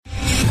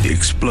The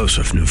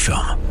explosive new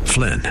film,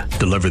 Flynn,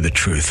 deliver the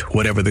truth,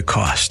 whatever the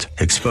cost,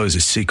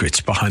 exposes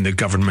secrets behind the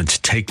government's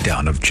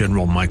takedown of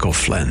General Michael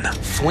Flynn.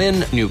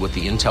 Flynn knew what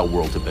the intel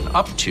world had been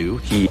up to.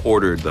 He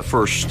ordered the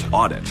first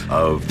audit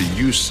of the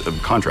use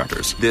of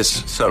contractors.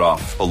 This set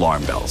off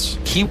alarm bells.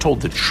 He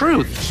told the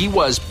truth. He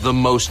was the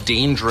most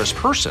dangerous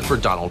person for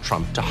Donald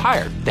Trump to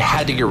hire. They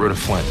had to get rid of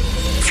Flynn.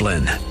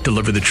 Flynn,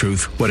 deliver the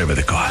truth, whatever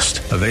the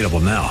cost. Available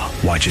now.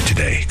 Watch it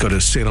today. Go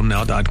to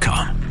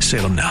salemnow.com.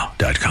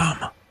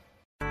 salemnow.com.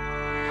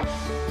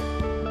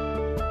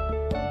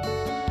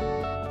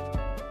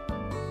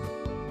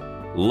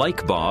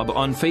 Like Bob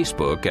on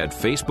Facebook at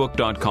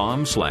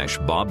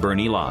facebook.com/Bob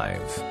Burney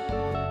Live.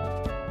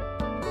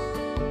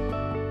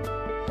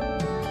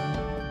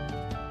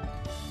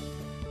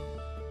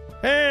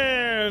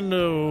 And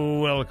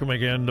welcome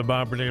again to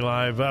Bob Burney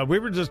Live. We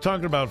were just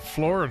talking about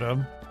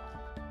Florida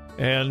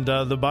and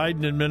the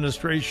Biden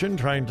administration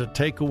trying to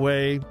take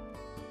away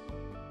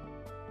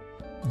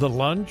the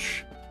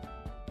lunch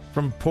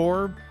from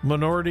poor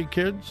minority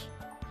kids.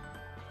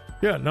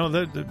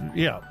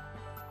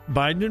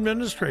 Biden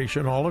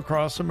administration all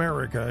across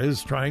America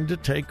is trying to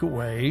take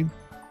away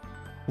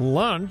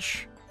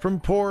lunch from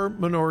poor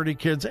minority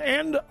kids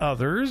and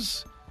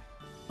others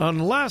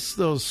unless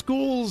those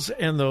schools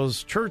and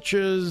those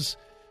churches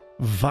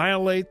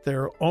violate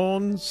their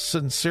own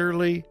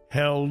sincerely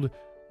held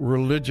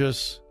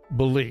religious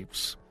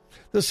beliefs.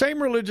 The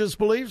same religious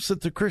beliefs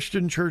that the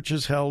Christian church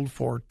has held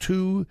for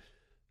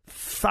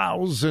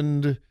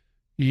 2,000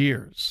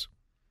 years.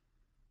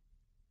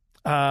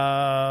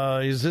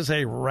 Is this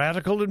a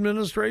radical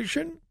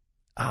administration?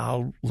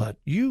 I'll let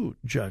you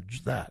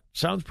judge that.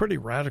 Sounds pretty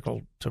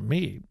radical to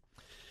me.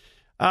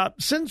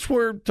 Since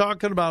we're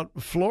talking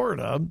about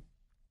Florida,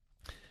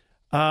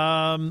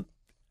 I've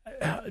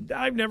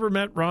never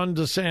met Ron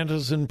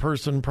DeSantis in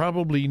person,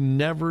 probably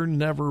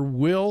never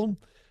will.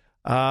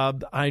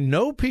 I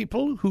know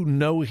people who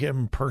know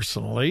him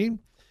personally,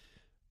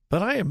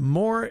 but I am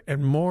more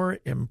and more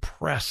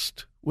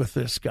impressed with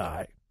this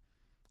guy.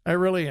 I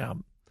really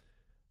am.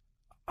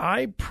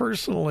 I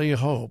personally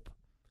hope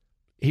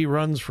he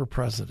runs for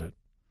president.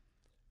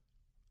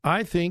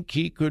 I think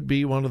he could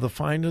be one of the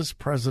finest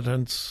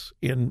presidents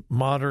in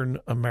modern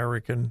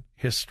American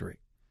history.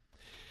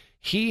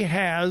 He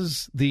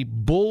has the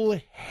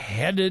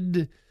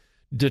bull-headed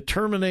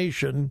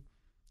determination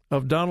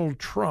of Donald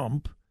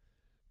Trump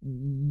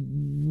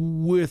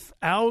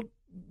without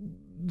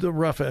the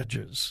rough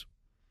edges.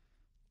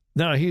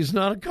 Now, he's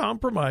not a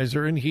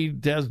compromiser, and he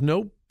has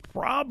no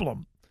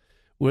problem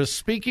with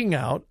speaking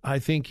out. I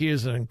think he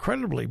is an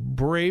incredibly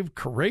brave,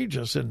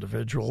 courageous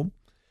individual.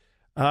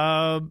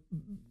 I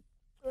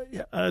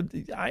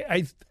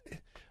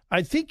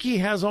think he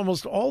has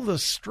almost all the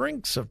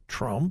strengths of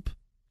Trump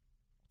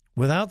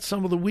without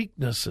some of the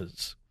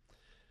weaknesses.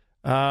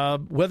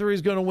 Whether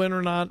he's going to win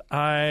or not,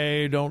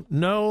 I don't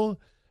know.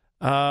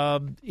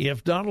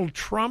 If Donald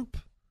Trump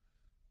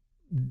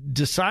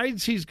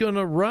decides he's going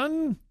to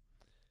run,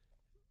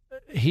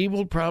 he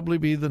will probably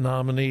be the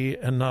nominee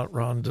and not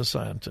Ron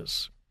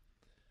DeSantis.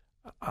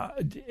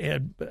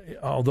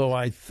 Although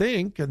I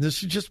think, and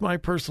this is just my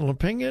personal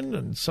opinion,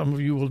 and some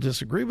of you will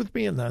disagree with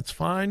me, and that's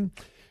fine.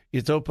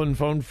 It's Open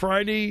Phone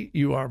Friday.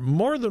 You are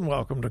more than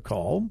welcome to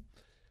call.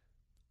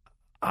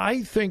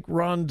 I think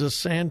Ron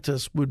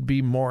DeSantis would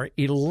be more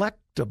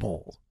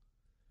electable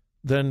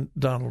than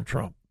Donald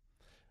Trump.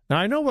 Now,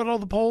 I know what all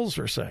the polls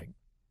are saying.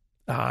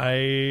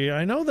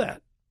 I know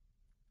that.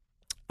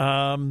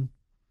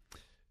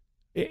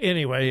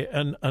 Anyway,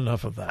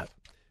 enough of that.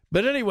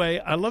 But anyway,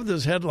 I love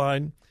this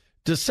headline.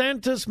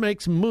 DeSantis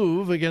makes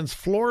move against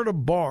Florida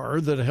bar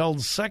that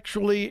held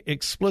sexually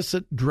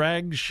explicit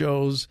drag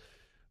shows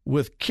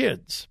with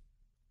kids.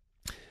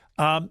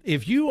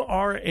 If you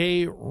are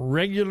a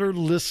regular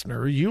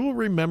listener, you will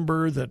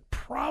remember that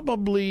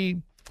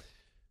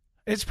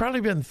it's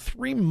probably been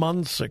 3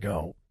 months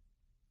ago,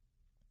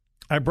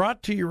 I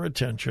brought to your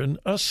attention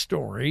a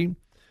story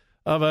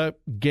of a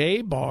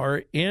gay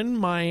bar in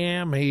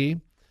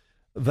Miami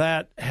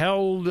that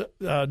held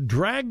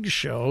drag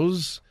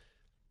shows,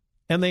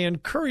 and they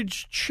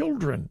encouraged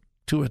children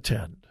to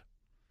attend.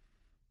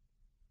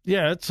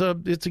 Yeah, it's a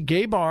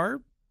gay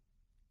bar.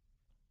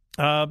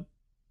 They're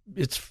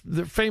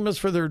famous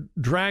for their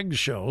drag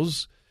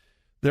shows.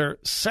 They're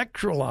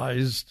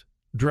sexualized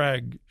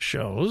drag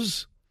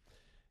shows,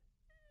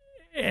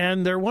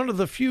 and they're one of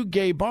the few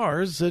gay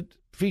bars that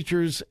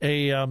features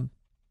a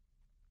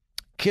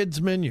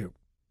kids menu.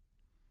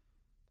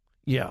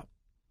 Yeah.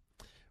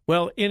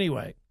 Well,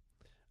 anyway,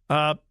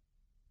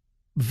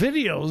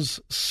 videos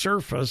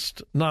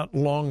surfaced not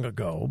long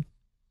ago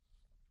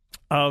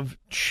of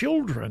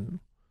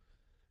children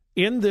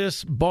in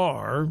this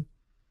bar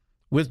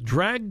with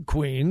drag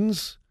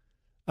queens.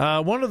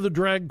 One of the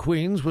drag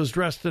queens was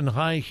dressed in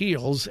high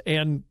heels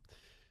and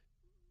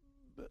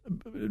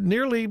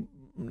nearly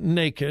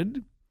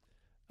naked.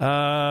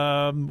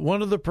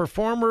 One of the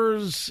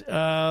performers,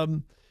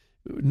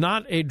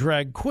 not a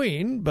drag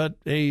queen, but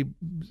a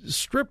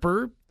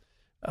stripper,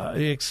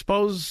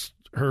 exposed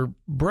her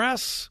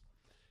breasts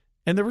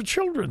And there were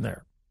children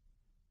there,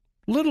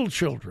 little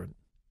children.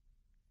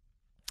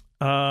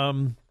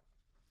 Ron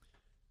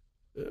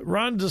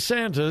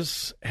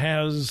DeSantis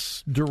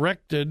has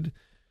directed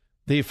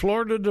the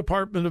Florida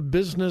Department of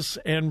Business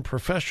and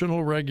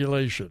Professional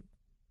Regulation,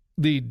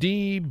 the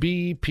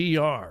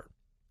DBPR,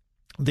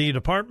 the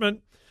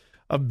Department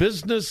of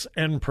Business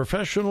and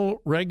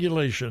Professional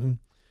Regulation,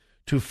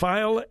 to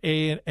file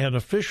an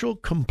official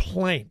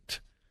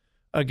complaint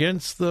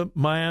against the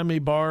Miami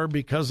bar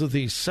because of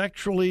the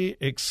sexually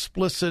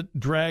explicit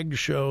drag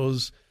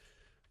shows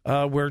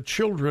where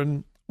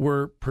children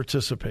were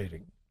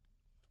participating.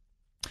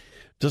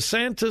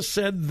 DeSantis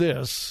said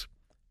this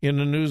in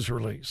a news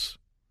release.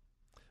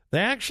 They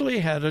actually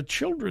had a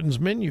children's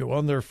menu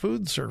on their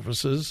food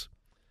services,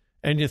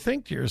 and you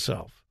think to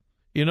yourself,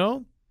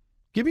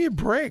 give me a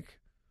break.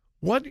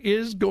 What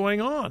is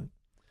going on?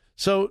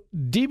 So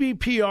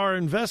DBPR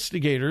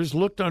investigators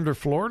looked under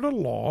Florida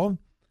law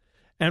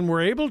and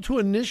were able to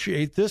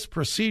initiate this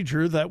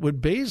procedure that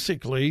would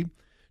basically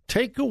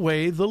take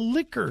away the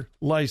liquor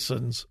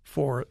license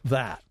for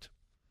that.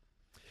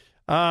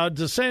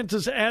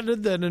 DeSantis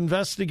added that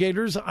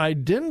investigators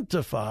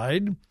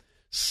identified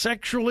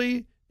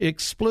sexually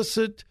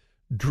explicit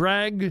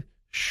drag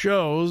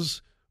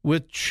shows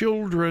with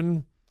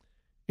children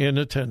in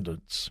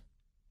attendance.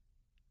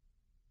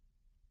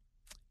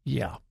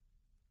 Yeah.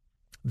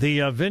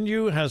 The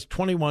venue has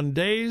 21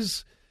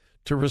 days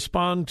to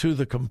respond to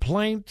the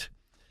complaint,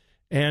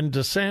 and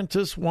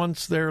DeSantis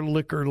wants their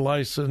liquor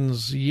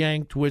license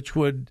yanked, which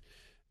would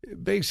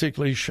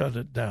basically shut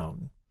it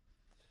down.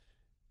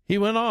 He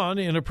went on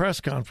in a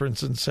press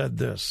conference and said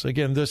this.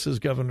 Again, this is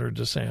Governor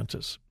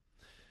DeSantis.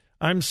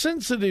 I'm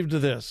sensitive to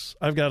this.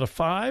 I've got a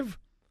 5,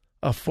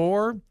 a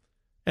 4,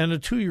 and a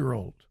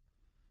 2-year-old.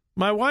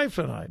 My wife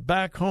and I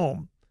back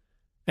home,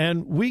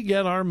 and we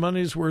get our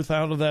money's worth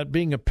out of that.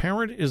 Being a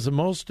parent is the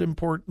most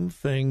important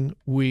thing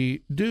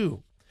we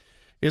do.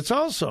 It's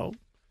also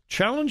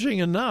challenging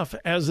enough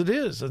as it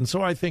is, and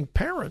so I think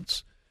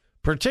parents,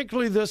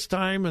 particularly this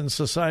time in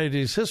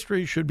society's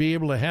history, should be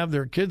able to have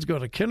their kids go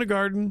to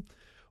kindergarten,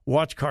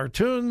 watch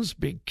cartoons,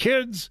 be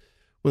kids,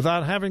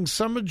 without having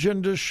some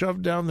agenda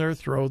shoved down their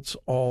throats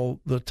all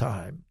the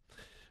time.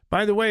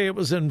 By the way, it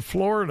was in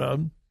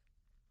Florida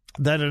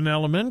that an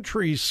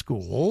elementary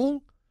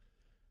school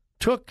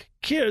took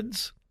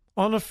kids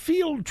on a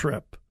field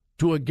trip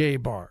to a gay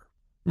bar.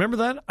 Remember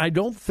that? I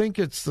don't think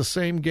it's the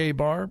same gay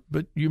bar,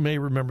 but you may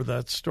remember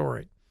that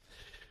story.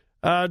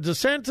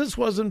 DeSantis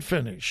wasn't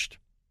finished.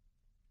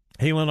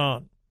 He went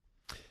on.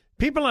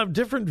 People have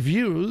different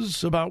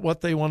views about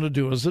what they want to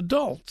do as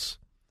adults,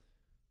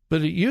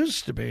 but it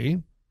used to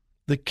be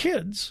the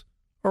kids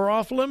are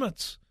off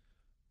limits.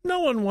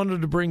 No one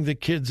wanted to bring the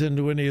kids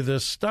into any of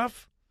this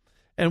stuff,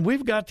 and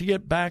we've got to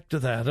get back to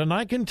that. And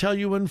I can tell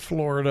you in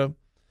Florida,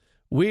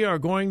 we are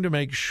going to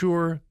make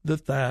sure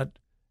that that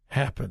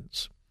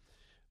happens.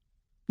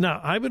 Now,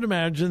 I would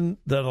imagine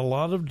that a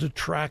lot of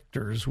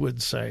detractors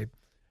would say,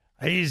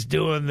 he's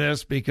doing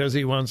this because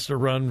he wants to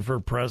run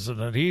for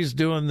president. He's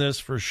doing this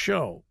for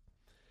show.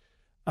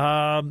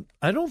 I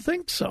don't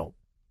think so.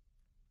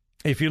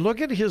 If you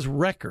look at his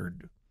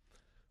record,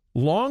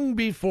 long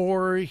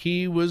before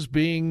he was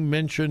being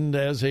mentioned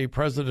as a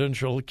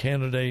presidential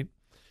candidate,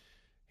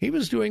 he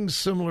was doing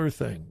similar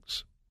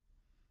things.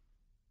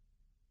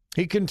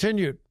 He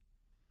continued.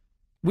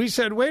 We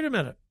said, wait a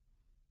minute.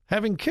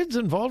 Having kids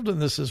involved in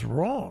this is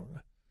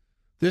wrong.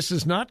 This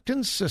is not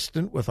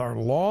consistent with our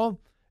law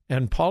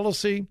and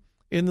policy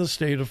in the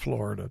state of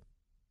Florida.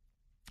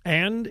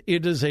 And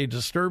it is a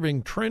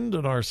disturbing trend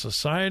in our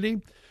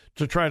society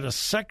to try to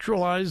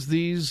sexualize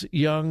these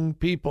young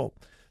people.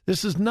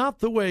 This is not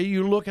the way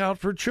you look out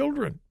for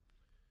children.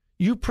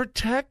 You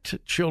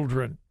protect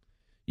children.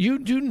 You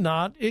do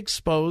not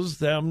expose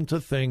them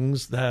to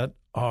things that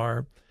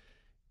are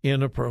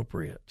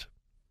inappropriate.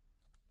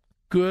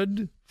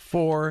 Good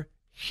for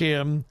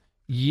him.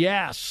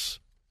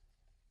 Yes,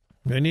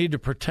 they need to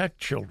protect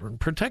children,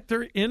 protect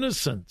their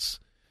innocence,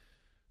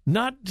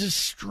 not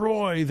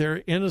destroy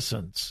their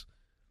innocence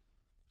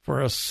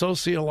for a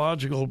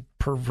sociological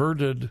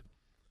perverted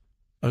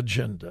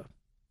agenda.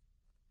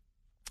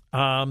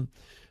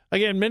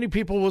 Again, many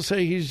people will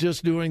say he's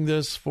just doing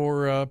this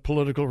for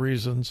political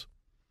reasons.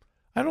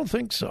 I don't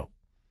think so.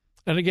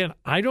 And again,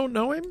 I don't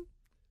know him,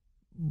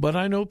 but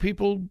I know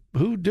people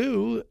who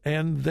do,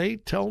 and they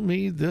tell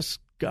me this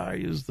guy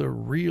is the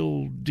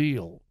real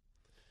deal.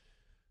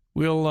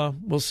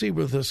 We'll see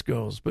where this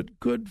goes, but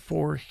good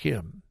for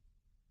him.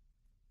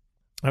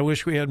 I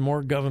wish we had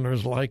more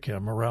governors like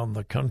him around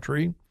the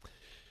country,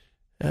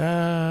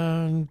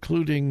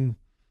 including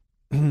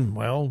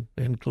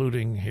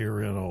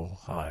here in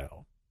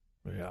Ohio.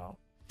 Yeah. All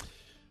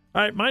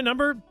right, my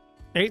number,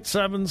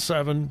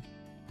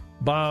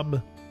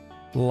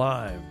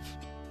 877-BOB-LIVE.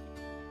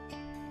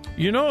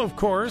 You know, of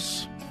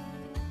course,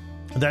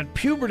 that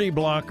puberty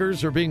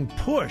blockers are being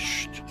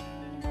pushed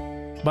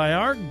by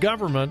our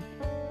government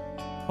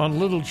on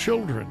little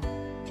children.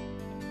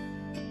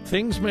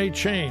 Things may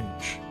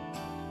change.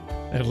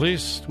 At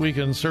least we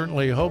can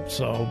certainly hope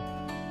so.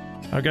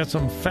 I've got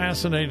some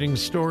fascinating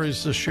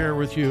stories to share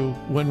with you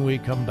when we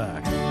come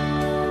back.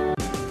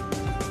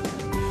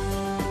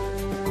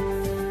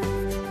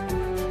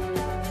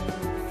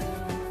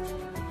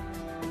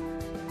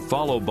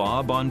 Follow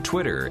Bob on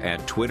Twitter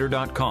at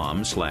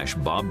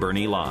twitter.com/Bob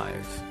Burney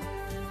Live.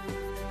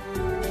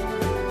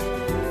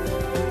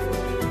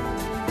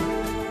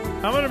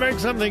 I'm going to make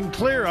something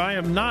clear. I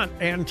am not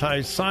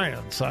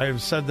anti-science. I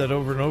have said that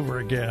over and over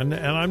again,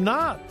 and I'm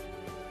not.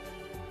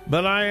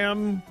 But I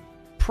am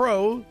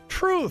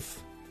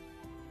pro-truth.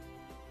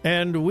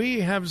 And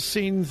we have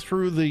seen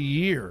through the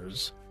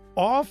years,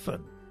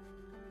 often,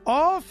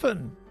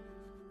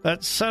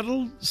 that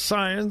settled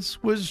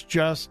science was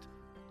just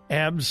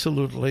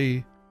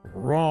absolutely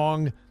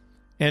wrong,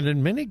 and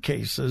in many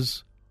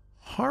cases,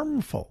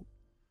 harmful.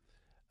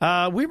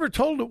 We were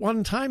told at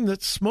one time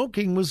that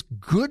smoking was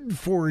good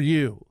for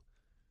you.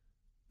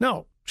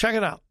 No, check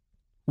it out.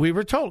 We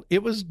were told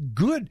it was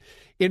good.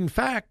 In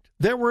fact,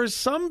 there were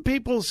some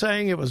people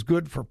saying it was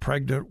good for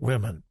pregnant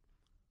women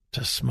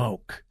to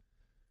smoke.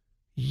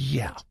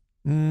 Yeah.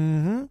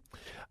 There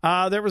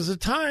was a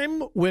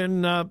time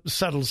when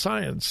settled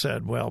science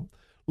said, well,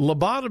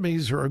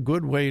 lobotomies are a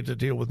good way to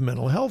deal with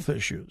mental health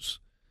issues.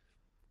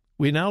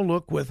 We now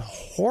look with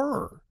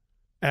horror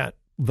at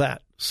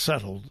that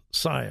settled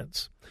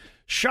science.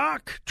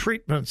 Shock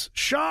treatments,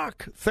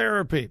 shock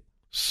therapy,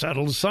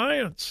 settled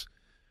science.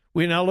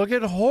 We now look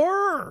at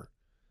horror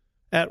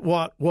at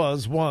what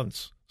was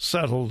once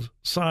settled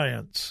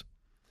science.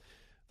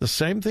 The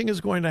same thing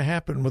is going to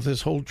happen with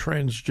this whole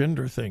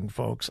transgender thing,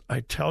 folks. I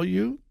tell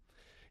you,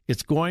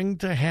 it's going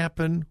to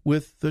happen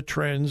with the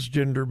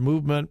transgender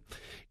movement.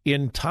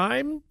 In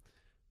time,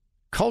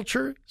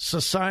 culture,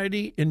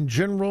 society in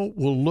general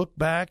will look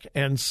back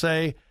and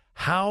say,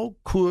 how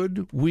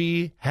could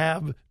we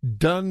have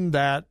done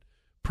that,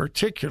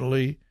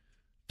 particularly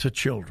to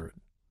children?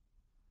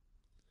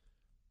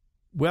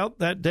 Well,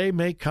 that day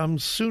may come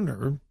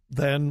sooner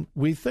than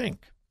we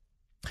think.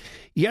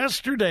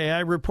 Yesterday, I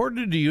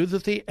reported to you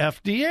that the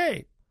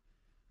FDA,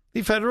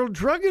 the Federal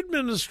Drug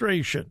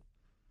Administration,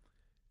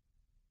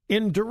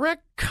 in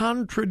direct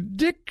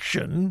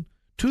contradiction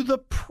to the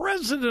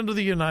President of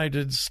the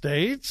United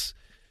States,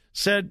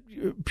 said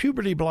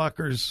puberty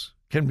blockers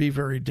can be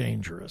very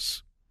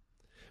dangerous.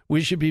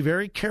 We should be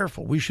very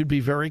careful. We should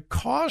be very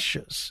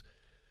cautious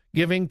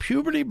giving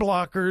puberty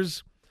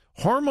blockers,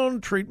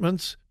 hormone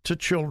treatments to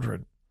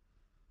children.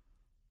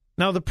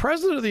 Now, the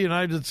President of the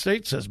United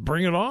States says,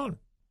 bring it on.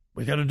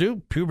 We got to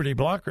do puberty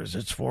blockers.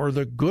 It's for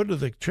the good of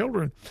the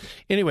children.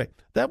 Anyway,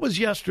 that was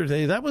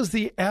yesterday. That was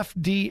the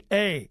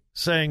FDA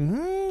saying,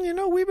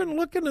 we've been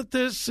looking at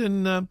this.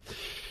 And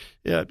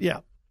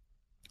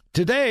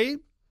Today,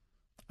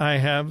 I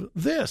have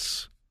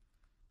this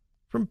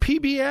from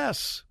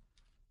PBS,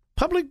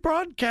 Public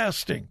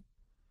Broadcasting.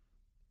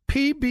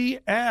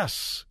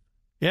 PBS.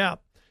 Yeah.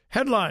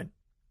 Headline: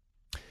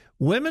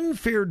 Women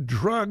fear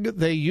drug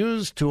they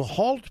use to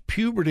halt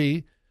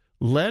puberty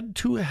led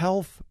to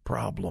health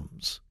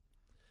problems.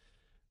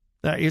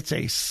 Now, it's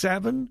a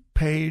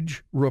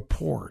 7-page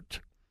report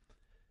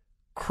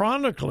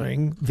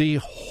chronicling the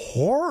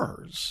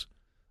horrors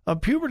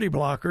of puberty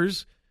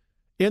blockers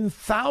in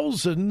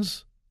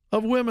thousands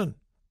of women.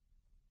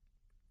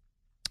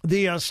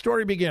 The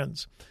story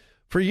begins.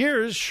 For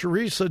years,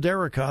 Sharissa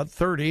Derricott,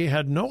 30,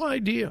 had no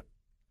idea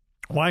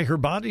why her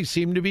body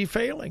seemed to be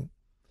failing.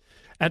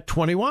 At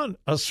 21,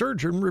 a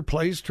surgeon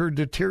replaced her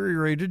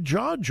deteriorated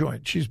jaw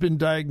joint. She's been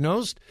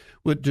diagnosed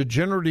with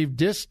degenerative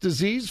disc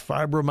disease,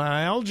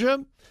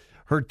 fibromyalgia.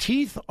 Her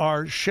teeth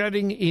are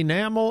shedding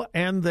enamel,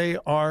 and they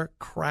are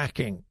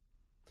cracking.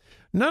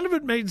 None of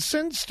it made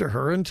sense to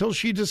her until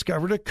she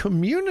discovered a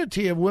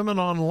community of women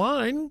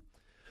online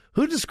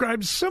who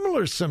describe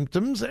similar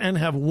symptoms and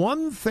have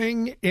one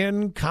thing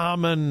in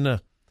common: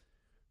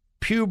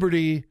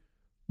 puberty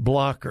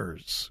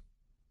blockers.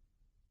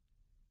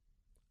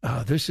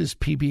 This is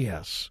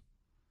PBS.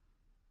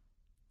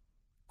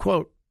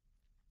 Quote,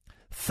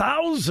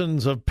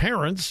 thousands of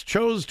parents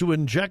chose to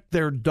inject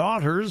their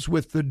daughters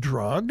with the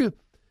drug,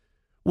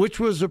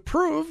 which was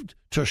approved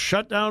to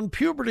shut down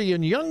puberty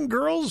in young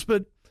girls,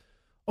 but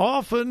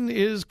often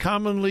is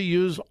commonly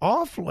used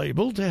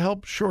off-label to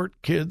help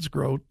short kids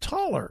grow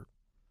taller.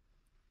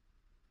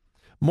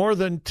 More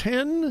than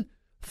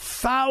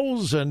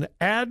 10,000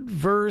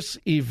 adverse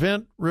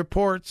event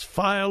reports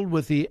filed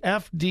with the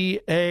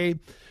FDA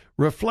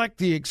reflect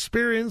the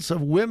experience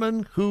of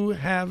women who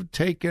have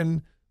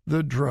taken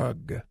the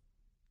drug.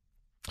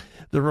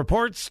 The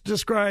reports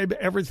describe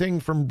everything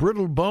from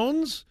brittle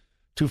bones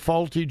to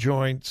faulty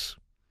joints.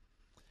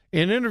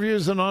 In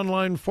interviews and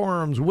online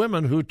forums,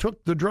 women who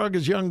took the drug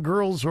as young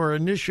girls or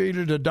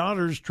initiated a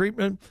daughter's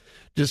treatment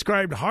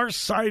described harsh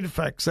side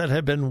effects that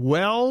have been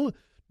well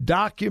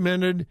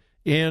documented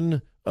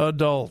in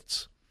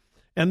adults.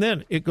 And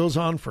then it goes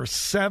on for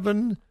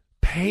 7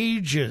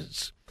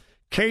 pages.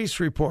 Case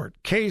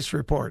report, case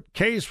report,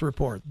 case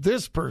report,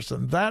 this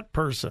person, that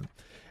person.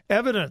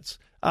 Evidence.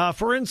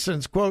 For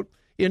instance, quote,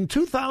 in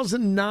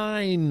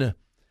 2009,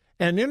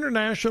 an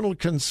international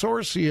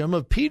consortium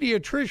of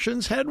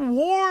pediatricians had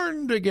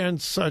warned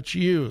against such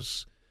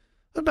use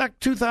back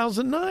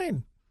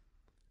 2009.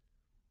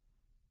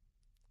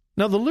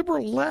 Now, the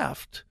liberal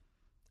left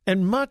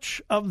and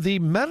much of the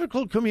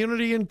medical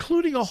community,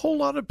 including a whole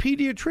lot of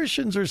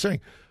pediatricians, are saying,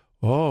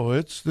 oh,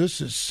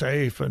 this is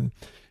safe. And,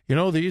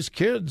 these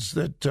kids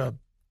that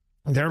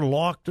they're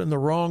locked in the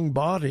wrong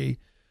body,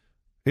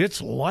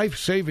 it's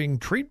life-saving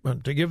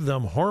treatment to give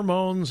them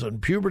hormones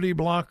and puberty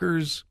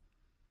blockers.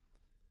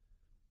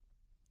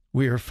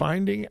 We are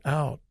finding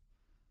out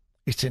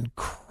it's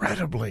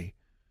incredibly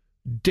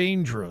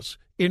dangerous,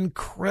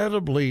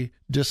 incredibly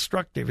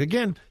destructive.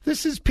 Again,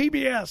 this is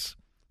PBS,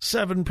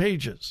 7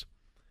 pages.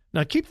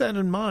 Now, keep that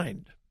in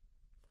mind.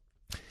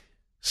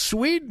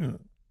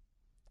 Sweden,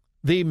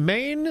 the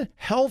main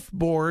health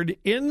board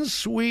in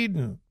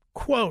Sweden,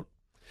 quote,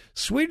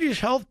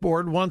 Swedish health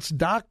board wants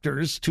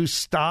doctors to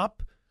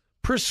stop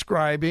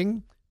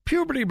prescribing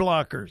puberty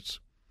blockers.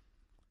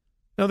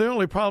 Now, the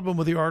only problem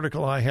with the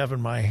article I have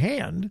in my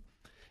hand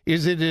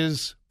is it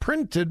is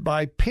printed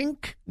by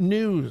Pink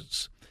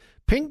News.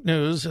 Pink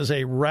News is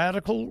a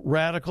radical,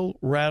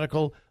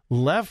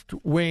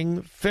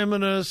 left-wing,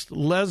 feminist,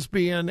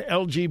 lesbian,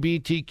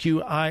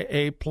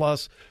 LGBTQIA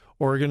plus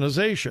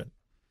organization.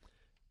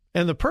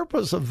 And the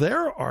purpose of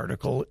their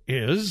article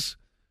is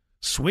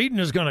Sweden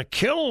is going to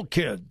kill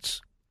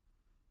kids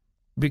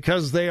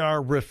because they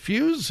are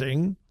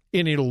refusing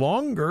any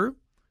longer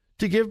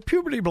to give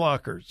puberty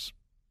blockers.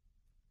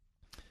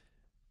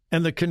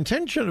 And the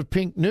contention of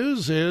Pink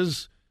News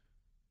is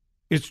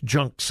it's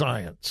junk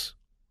science.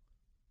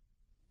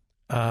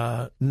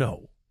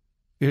 No,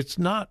 it's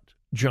not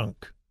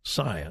junk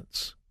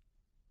science.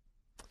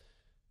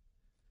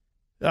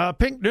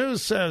 Pink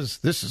News says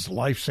this is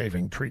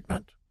life-saving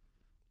treatment.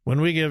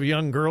 When we give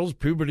young girls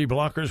puberty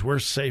blockers, we're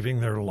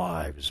saving their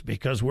lives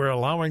because we're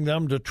allowing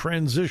them to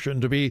transition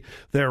to be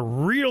their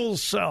real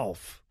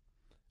self.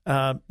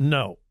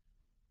 No.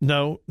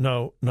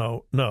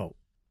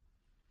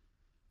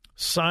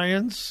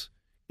 Science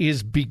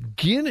is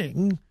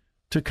beginning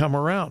to come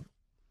around.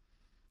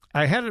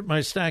 I had it in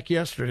my stack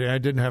yesterday. I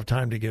didn't have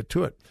time to get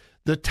to it.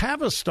 The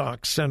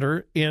Tavistock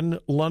Center in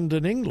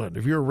London, England.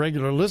 If you're a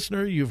regular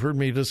listener, you've heard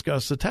me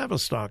discuss the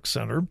Tavistock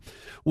Center,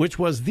 which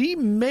was the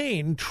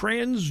main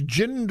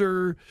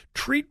transgender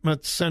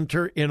treatment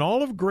center in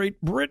all of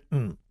Great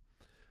Britain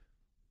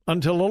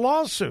until a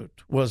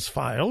lawsuit was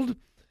filed,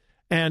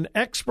 and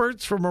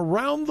experts from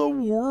around the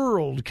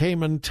world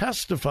came and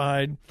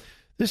testified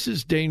this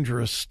is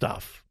dangerous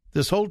stuff.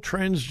 This whole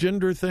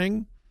transgender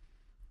thing,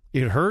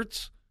 it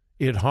hurts,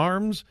 it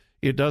harms,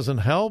 it doesn't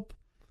help.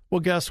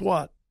 Well, guess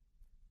what?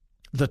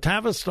 The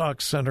Tavistock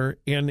Center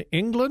in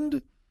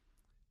England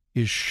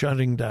is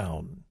shutting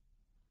down.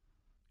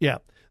 Yeah,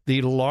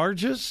 the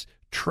largest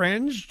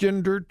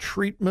transgender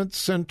treatment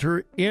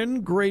center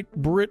in Great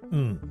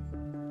Britain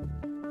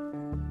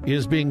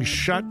is being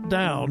shut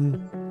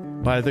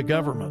down by the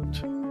government.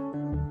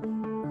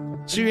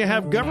 So you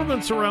have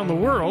governments around the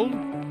world,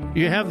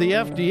 you have the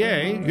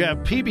FDA, you have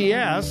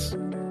PBS,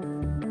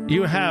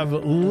 you have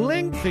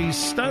lengthy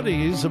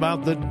studies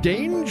about the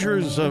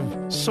dangers of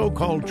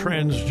so-called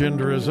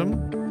transgenderism,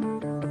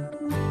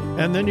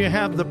 and then you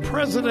have the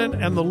president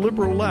and the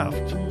liberal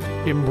left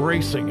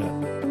embracing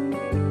it.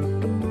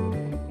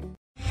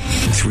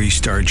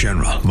 3-star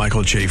General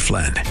Michael J.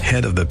 Flynn,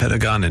 head of the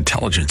Pentagon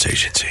Intelligence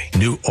Agency,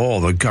 knew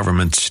all the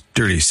government's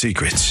dirty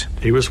secrets.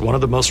 He was one of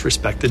the most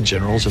respected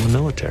generals in the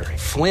military.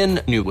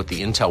 Flynn knew what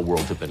the intel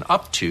world had been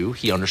up to.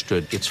 He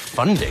understood its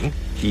funding.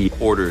 He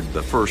ordered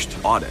the first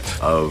audit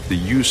of the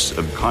use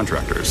of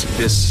contractors.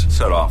 This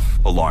set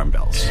off alarm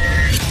bells.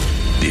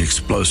 The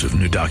explosive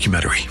new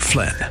documentary,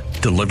 Flynn,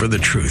 Deliver the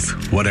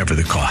Truth, Whatever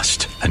the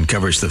Cost,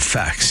 uncovers the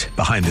facts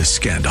behind this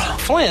scandal.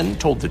 Flynn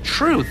told the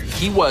truth.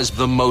 He was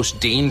the most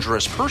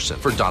dangerous person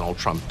for Donald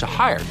Trump to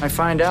hire. I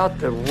find out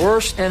the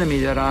worst enemy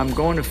that I'm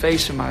going to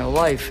face in my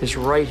life is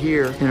right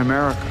here in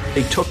America.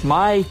 They took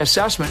my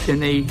assessment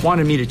and they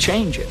wanted me to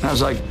change it. And I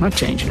was like, I'm not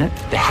changing it.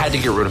 They had to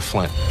get rid of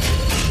Flynn.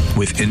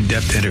 With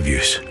in-depth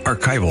interviews,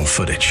 archival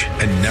footage,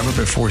 and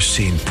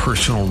never-before-seen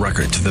personal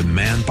records of the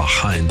man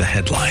behind the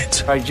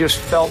headlines. I just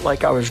felt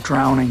like I was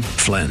drowning.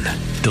 Flynn,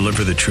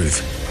 Deliver the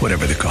Truth,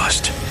 Whatever the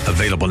Cost.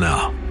 Available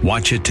now.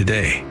 Watch it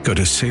today. Go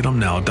to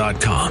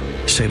salemnow.com.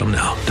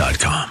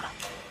 salemnow.com.